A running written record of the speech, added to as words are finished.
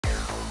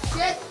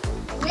Hello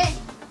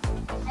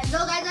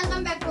guys,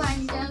 welcome back to my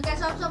channel.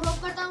 कैसे आप सब लोग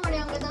करता हूँ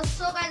बढ़िया होंगे। तो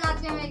सो गाइस,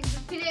 आज के मैं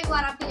फिर एक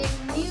बार आपके लिए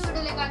न्यू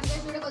वीडियो लेकर आते हैं।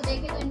 इस वीडियो को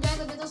देखें तो एंजॉय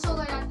करिए। तो सो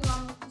गाइस, आज के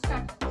हम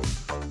स्टार्ट करते हैं।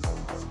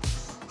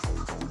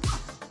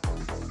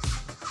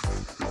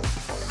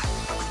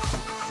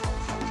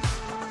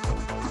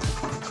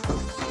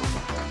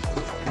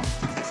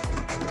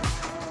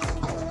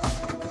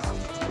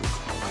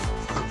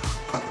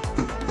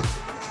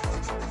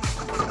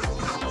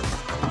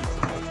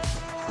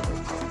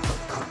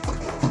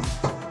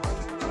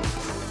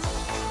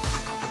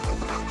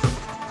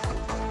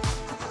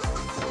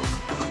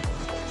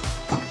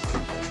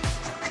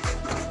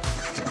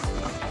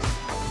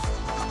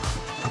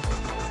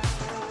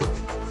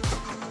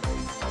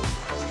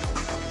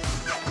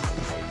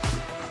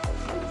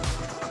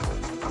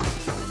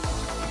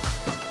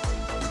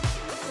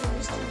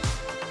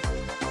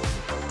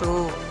 टू,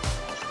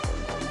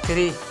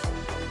 3,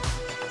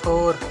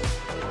 4,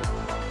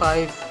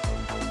 5,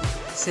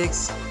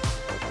 6,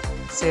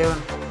 7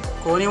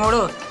 कोनी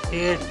मोड़ो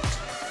 8,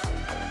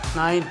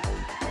 9,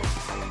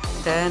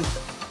 10,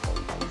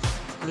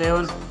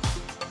 11,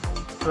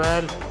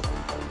 12,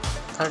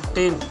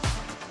 13,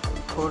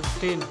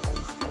 14,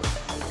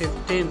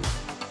 15,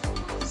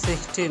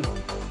 16,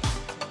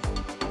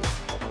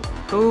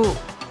 2,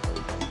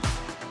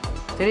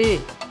 3,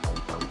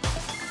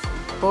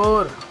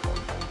 4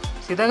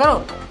 सीधा करो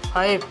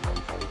 5,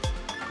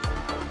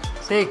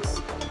 6,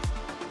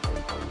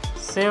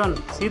 7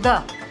 सीधा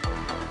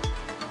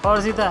और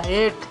सीधा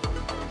 8,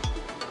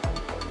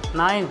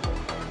 9,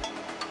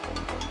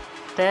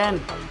 10,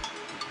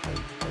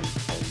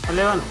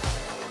 11,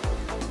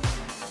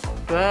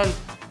 12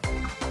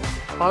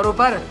 और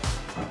ऊपर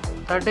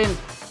 13,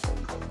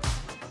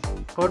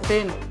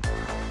 14,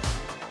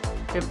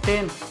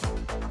 15,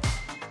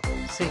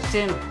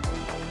 16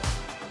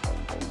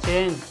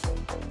 चेंज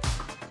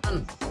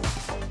 1,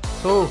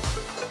 2,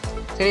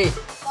 3,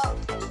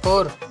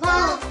 4,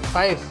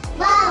 5,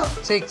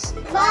 6,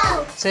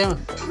 7,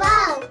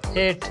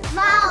 8,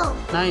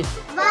 9,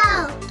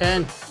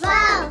 10,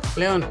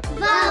 11,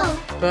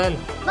 12,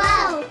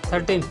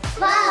 13,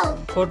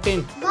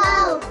 14,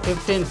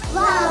 15,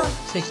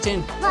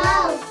 16,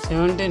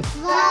 17,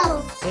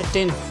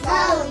 18,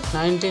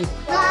 19,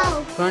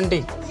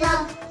 20.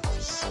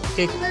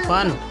 Kick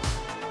 1,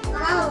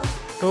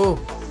 2,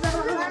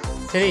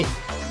 3,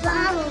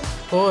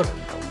 4,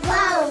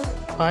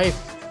 5,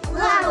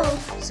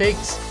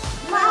 6,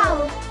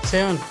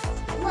 7,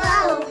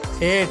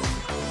 8,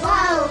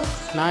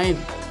 9,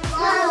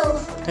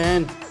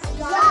 10,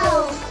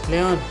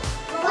 11,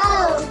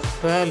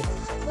 12,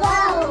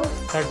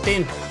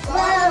 13,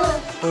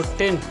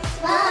 14,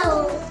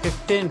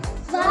 15,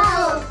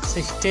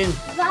 16,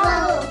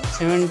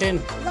 17,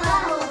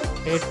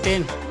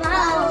 18,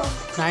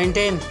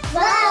 19,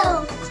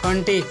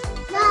 20.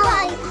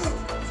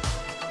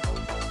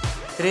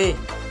 3,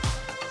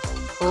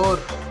 4,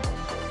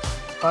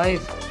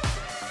 5,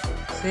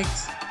 6,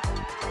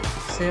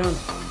 7,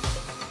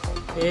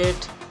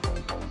 8,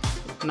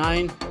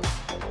 9,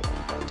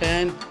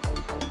 10,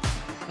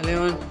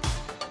 11,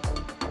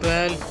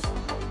 12,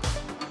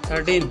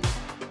 13,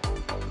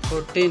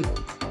 14,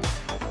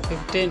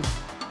 15,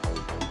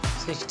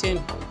 16,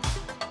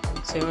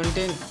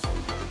 17,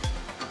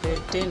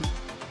 18,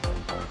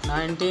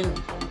 19,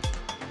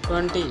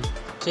 20.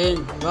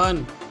 Change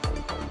 1,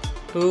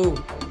 2,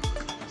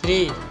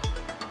 3,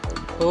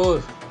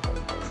 4,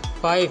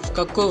 5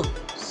 कक्कू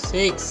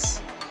 6,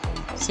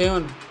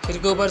 7 फिर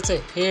के ऊपर से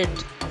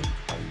 8,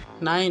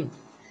 9,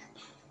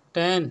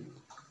 10,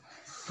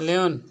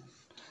 11,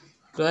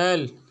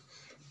 12,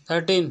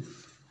 13,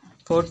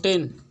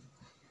 14,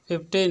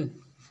 15,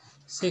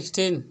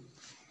 16,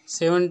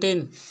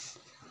 17,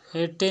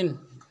 18,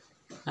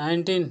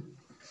 19,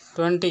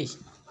 20.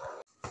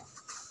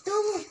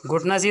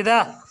 घुटना सीधा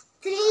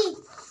 3,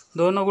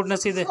 दोनों घुटना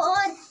सीधे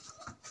 4,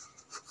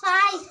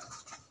 5,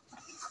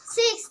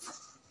 6,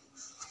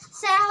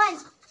 7,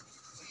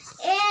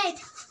 8,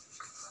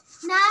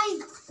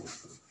 9,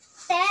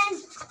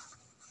 10,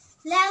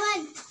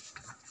 11,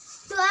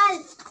 12,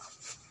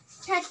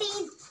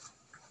 13,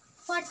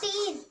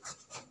 14,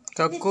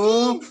 कक्कू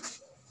 15,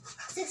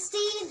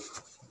 16,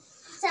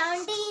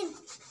 17,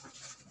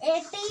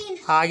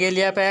 18, आगे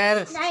लिया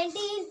पैर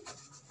 19,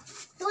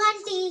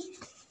 20.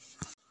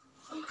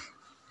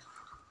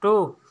 2,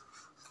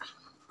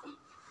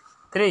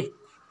 3,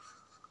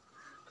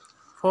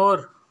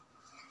 4,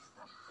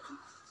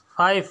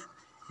 5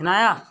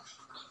 हिनाया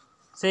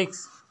 6,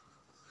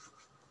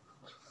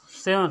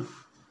 7,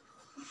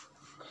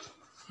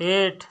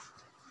 8,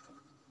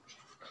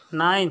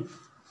 9,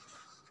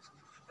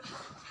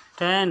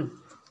 10,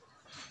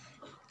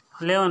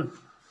 11,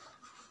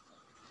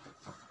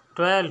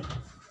 12,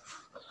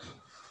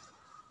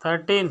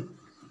 13,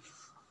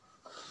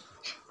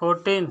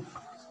 14,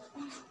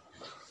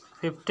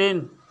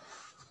 15,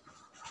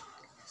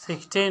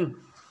 16.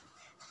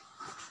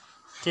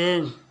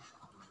 Change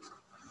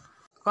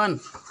 1,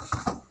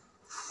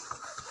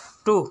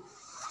 2,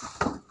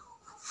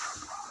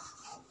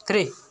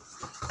 3,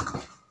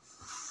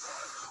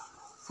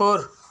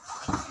 4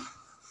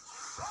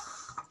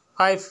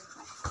 5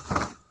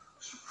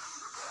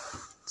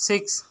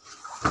 6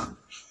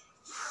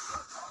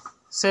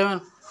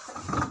 7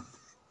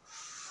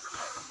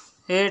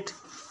 8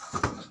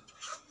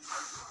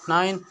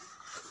 9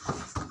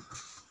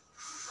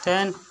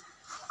 10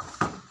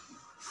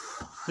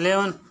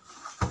 11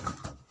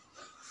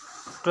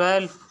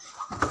 12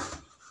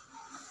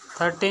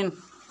 13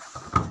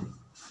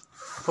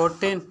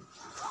 14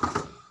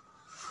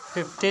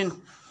 15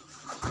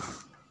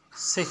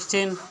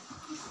 16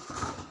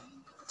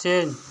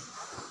 change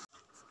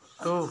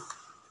 2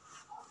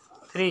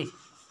 3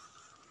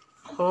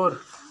 4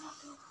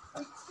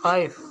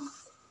 5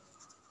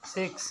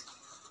 6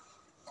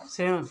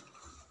 7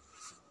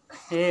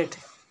 8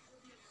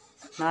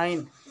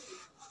 9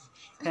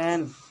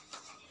 10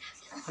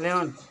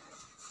 11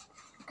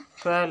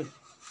 12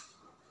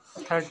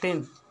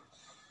 13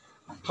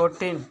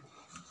 14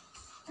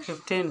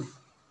 15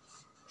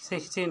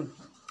 16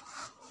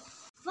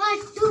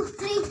 1 2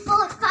 3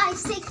 4 5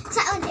 6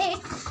 7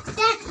 8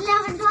 10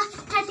 11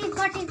 12 13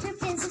 14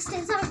 15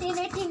 16 17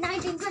 18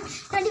 19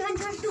 20 21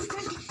 22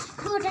 22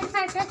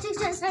 25 26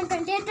 27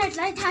 28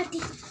 29 30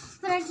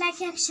 front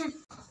leg action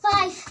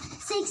 5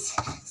 6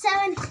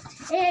 7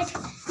 8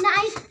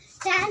 9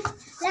 10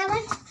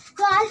 11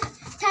 12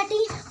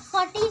 13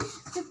 14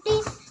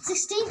 15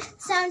 16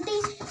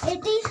 17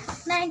 18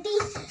 19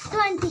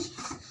 20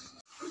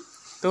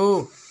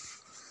 2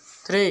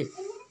 3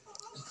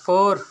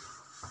 4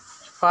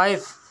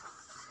 5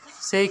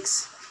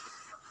 6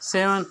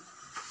 7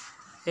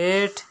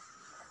 8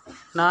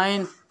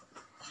 9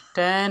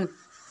 10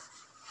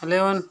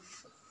 11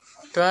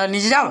 12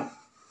 नीचे जाओ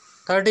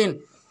 13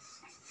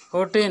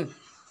 14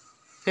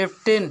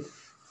 15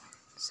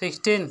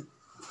 16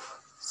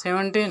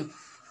 17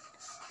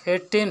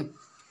 18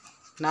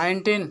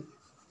 19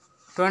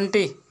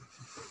 20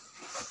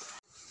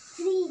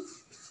 3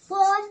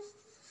 4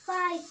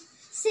 5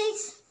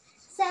 6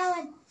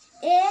 7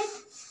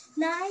 8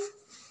 9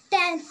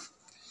 10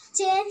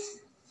 change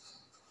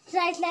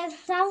right leg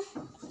down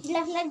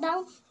left leg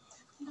down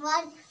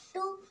 1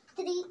 2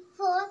 3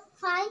 4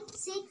 5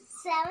 6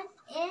 7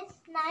 8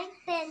 9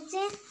 10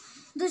 change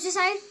दूसरी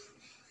side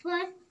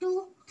 1 2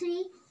 3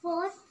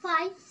 4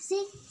 5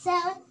 6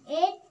 7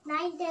 8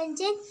 9 10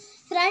 change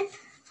front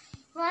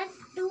 1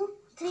 2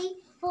 3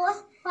 4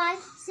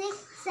 5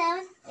 6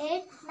 7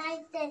 8 9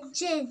 10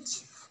 change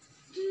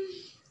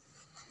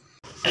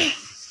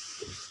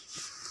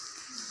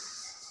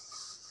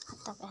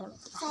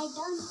side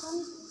down 1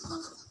 2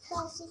 3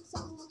 4 6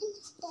 7 8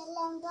 10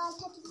 11 12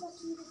 13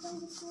 14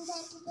 15 16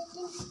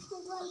 17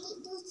 18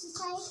 20 दूसरी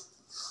side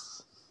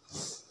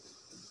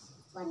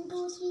 1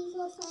 2 3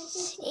 4 5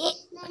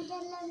 6 9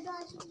 10 11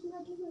 12 13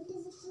 14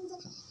 15 16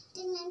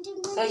 17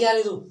 19 20 क्या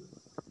रही तू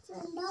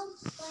front down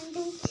 1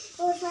 2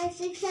 4 5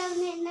 6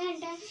 7 8 9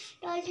 10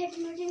 12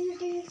 13 14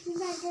 15 16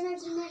 17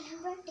 18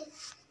 19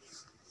 20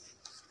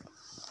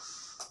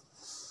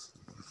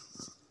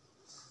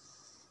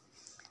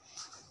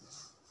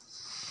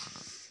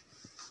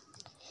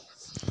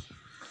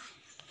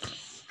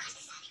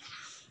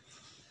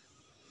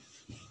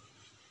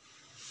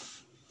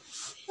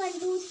 1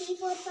 2 3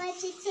 4 5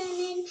 6 7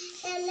 8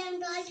 10 11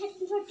 12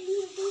 13 14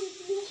 15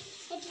 16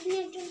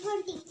 18 19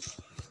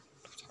 20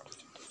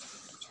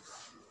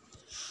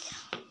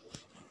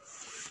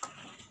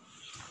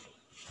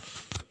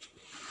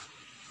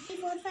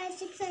 4 5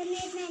 6 7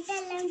 8 9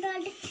 10 11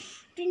 12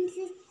 13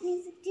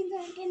 16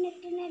 17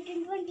 18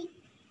 19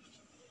 20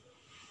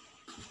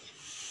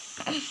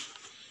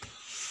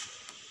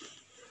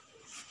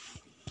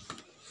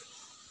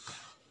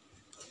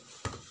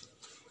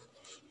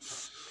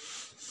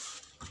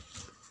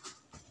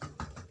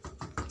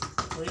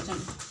 पोजीशन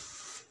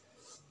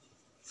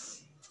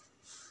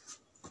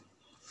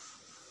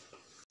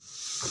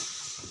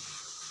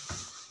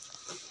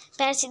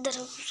पैर सीधा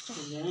रखो उसका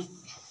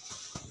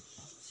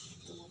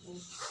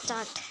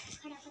start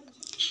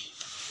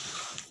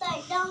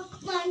side down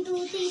 1 2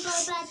 3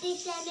 4 5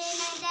 6 7 8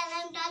 9 10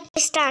 11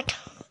 12 start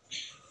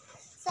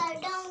side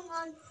down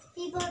 1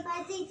 3 4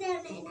 5 6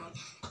 7 8 9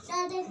 10 11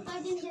 12 13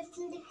 14 15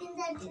 16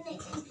 17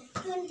 18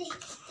 20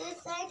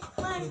 side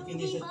 1 2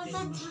 3 4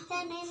 5 6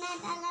 7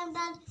 8 9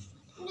 10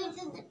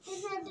 11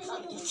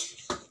 12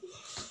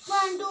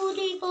 1 2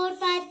 3 4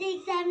 5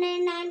 6 7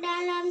 8 9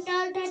 10 11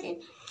 12 13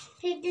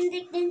 15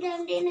 16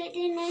 17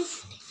 18 19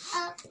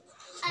 up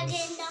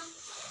again down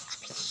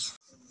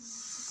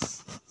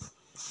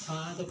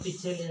हाँ तो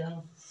पीछे ले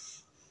जाओ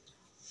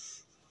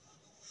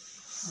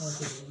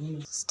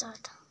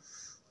स्टार्ट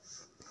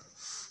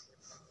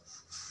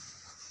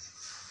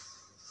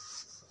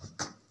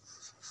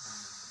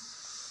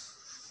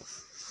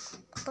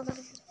पकड़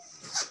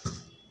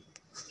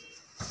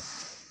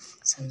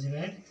समझ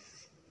बैठ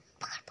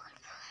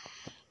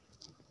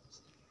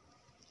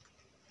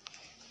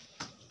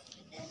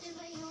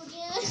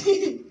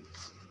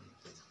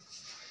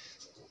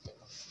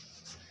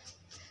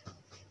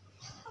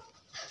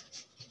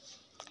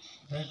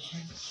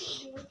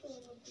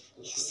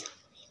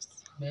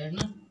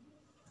बैठना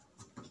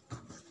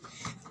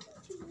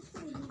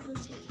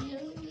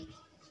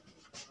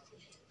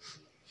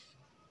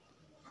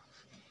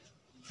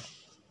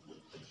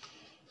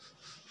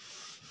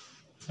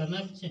करना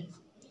है पीछे।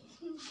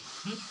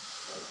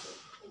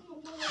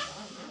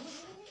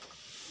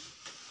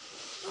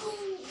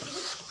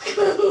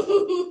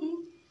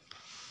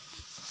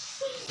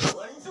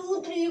 1 2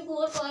 3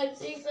 4 5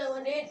 6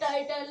 7 8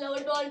 9 10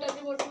 11 12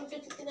 13 14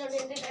 15 16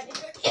 17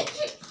 18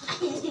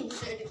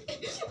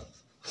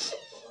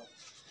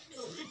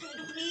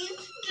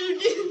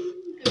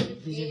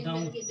 पीछे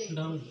डाउन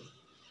डाउन,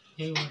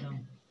 एक बार डाउन,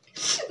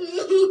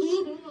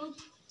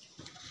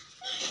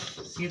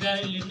 सीधा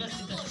लेना,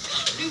 सीधा।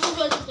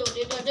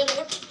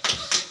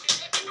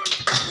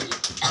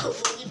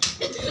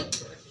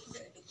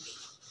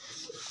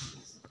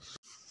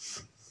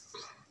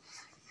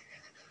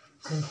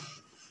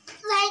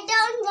 Write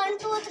down 1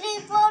 2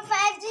 3 4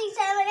 5 6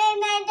 7 8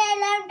 9 10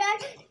 11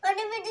 12 13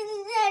 14 15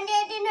 16 17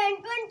 18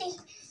 19 20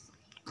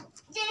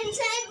 10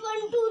 side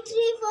 1 2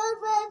 3 4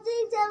 5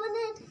 6 7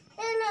 8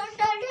 11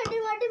 12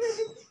 13 14 15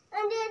 16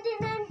 18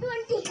 19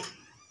 20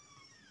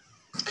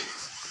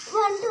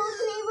 1 2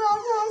 3 4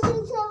 5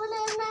 6 7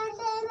 8 9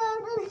 10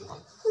 11 12 13 14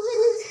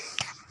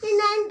 15 16 17 18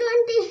 19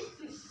 20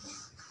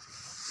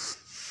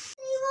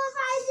 3 4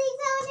 5 6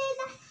 7 8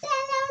 9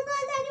 10 11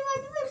 12 13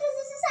 14 15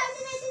 16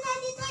 17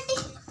 18 19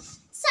 20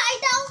 side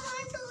down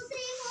 1 2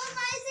 3 4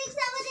 5 6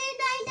 7 8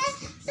 9 10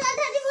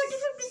 12 13 14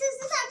 15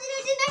 16 17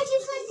 18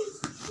 19 20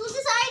 to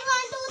the side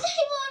 1 2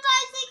 3 4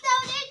 5 6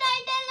 7 8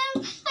 9 10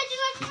 11 13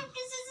 14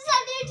 15 16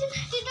 17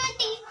 18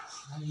 19 20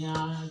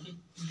 यहाँ आगे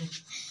 1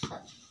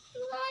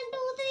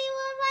 2 3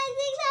 4 5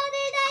 6 7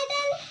 8 9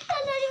 10 11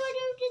 12 13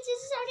 14 15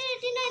 16 17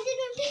 18 19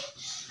 20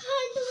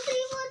 1 2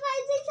 3 4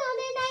 5 6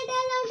 7 8 9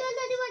 10 11 12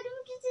 13 14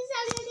 15 16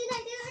 17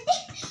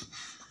 18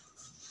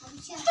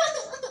 19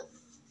 20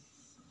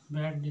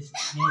 बैठ डिस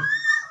नहीं,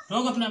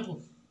 रोक अपने आप को।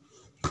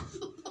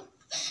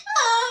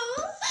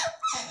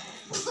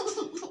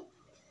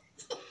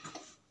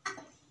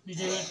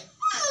 नीचे बैठ।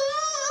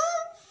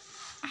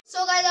 सो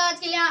गाइस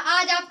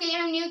आज आपके लिए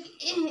हम न्यू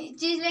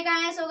चीज लेकर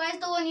आए हैं। सो गाइस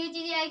तो वो न्यू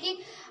चीज है कि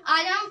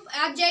आज हम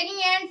आप जैगिंग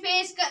एंड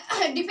फेस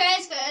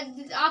डिफेंस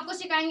आपको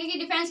सिखाएंगे कि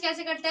डिफेंस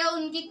कैसे करते हैं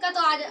उन किक का। तो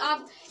आज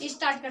आप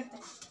स्टार्ट करते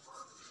हैं।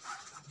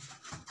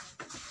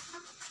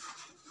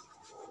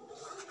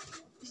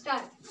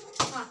 स्टार्ट।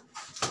 हाँ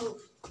ओ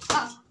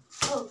हाँ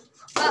ओ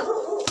हाँ ओ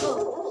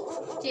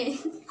चेंज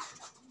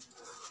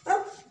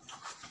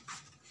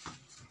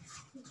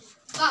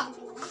हाँ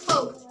ओ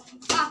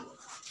हाँ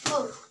ओ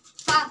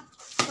हाँ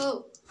ओ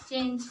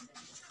चेंज।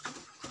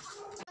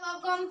 अब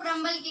आपको हम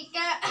क्रम्बल किक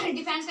का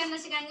डिफेंस करना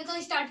सिखाएंगे।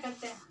 तो स्टार्ट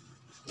करते हैं।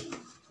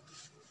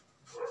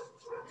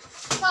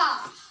 फा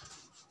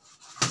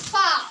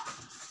फा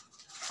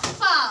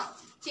फा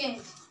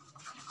change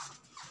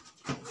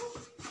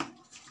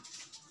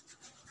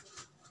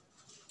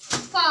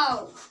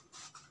फाउ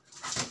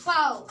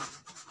फाउ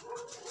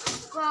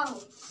फाउ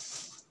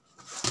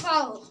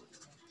फाउ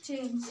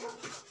change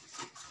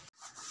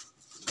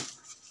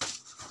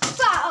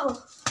फाउ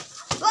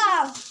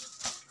wow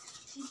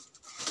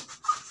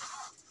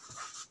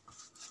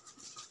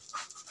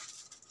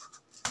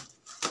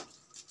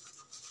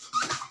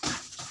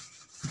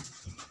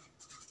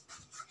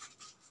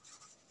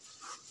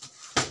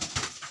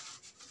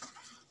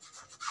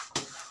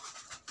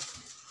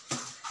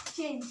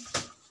change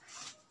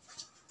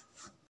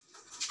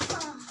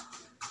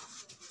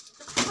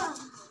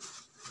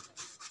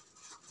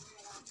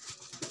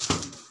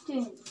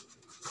change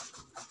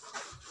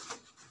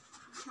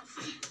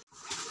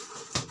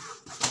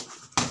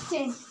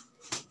change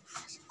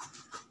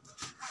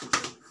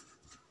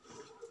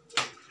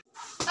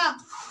ho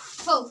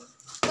ho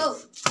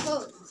ho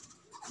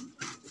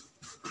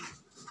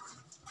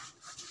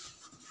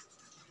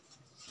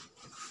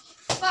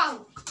wow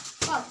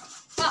wow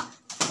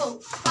wow ho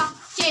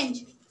change.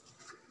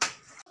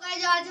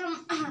 Guys आज हम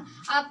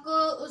आपको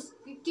उस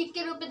किक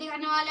के रूप में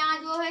दिखाने वाले हैं।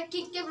 आज वो है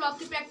किक के ब्लॉक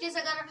की प्रैक्टिस।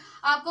 अगर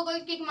आपको कोई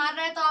किक मार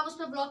रहा है तो आप उस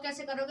पर ब्लॉक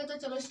कैसे करोगे। तो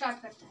चलो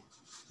स्टार्ट करते हैं।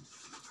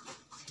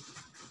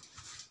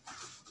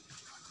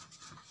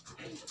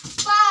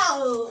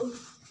 पाओ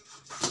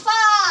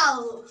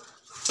पाओ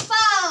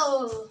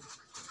पाओ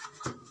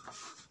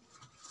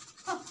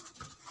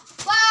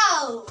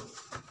wow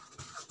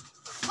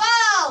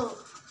wow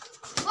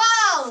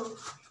wow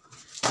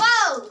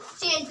wow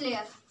change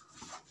player.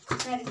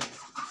 Ready.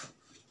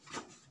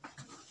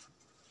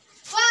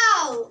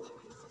 Wow!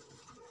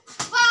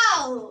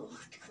 Wow!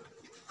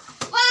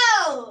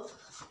 Wow!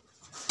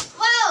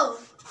 Wow!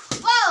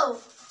 Wow!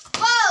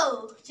 Wow!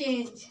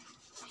 Change.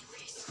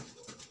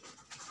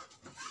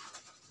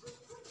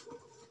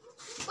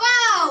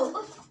 Wow!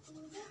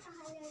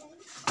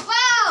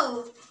 Wow!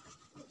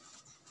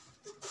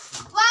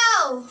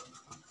 Wow!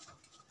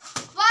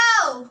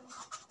 Wow!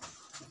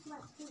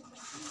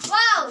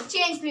 Wow!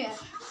 Change player.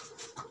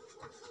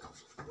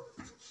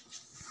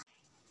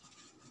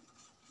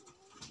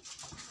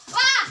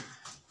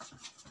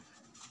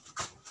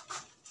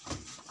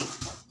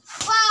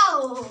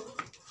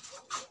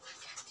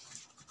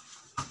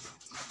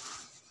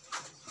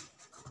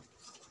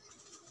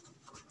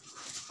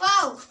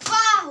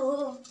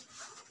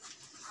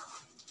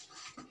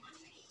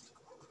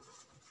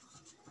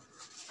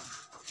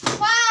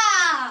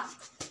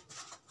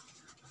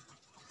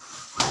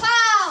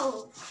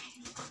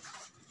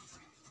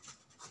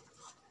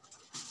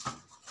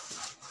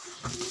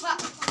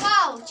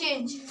 Wow,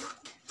 change.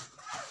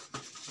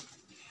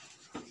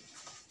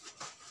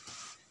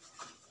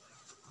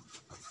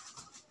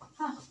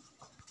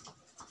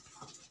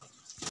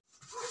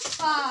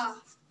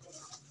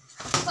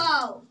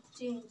 Wow,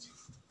 change.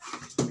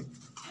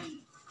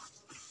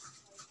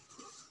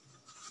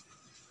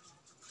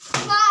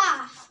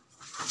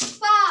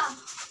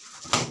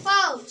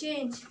 Wow,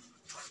 change.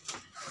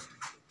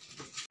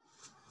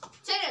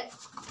 चलिए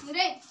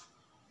ग्रेट।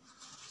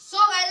 सो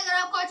गाइस, अगर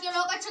आपको आज के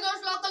व्लॉग अच्छा लगा तो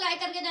vlog को like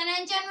करके देना,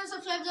 चैनल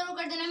सब्सक्राइब जरूर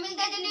कर देना।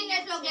 मिलते हैं जल्दी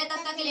नेक्स्ट व्लॉग ले,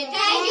 तब तक के लिए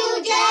थैंक यू,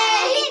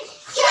 जय हिंद।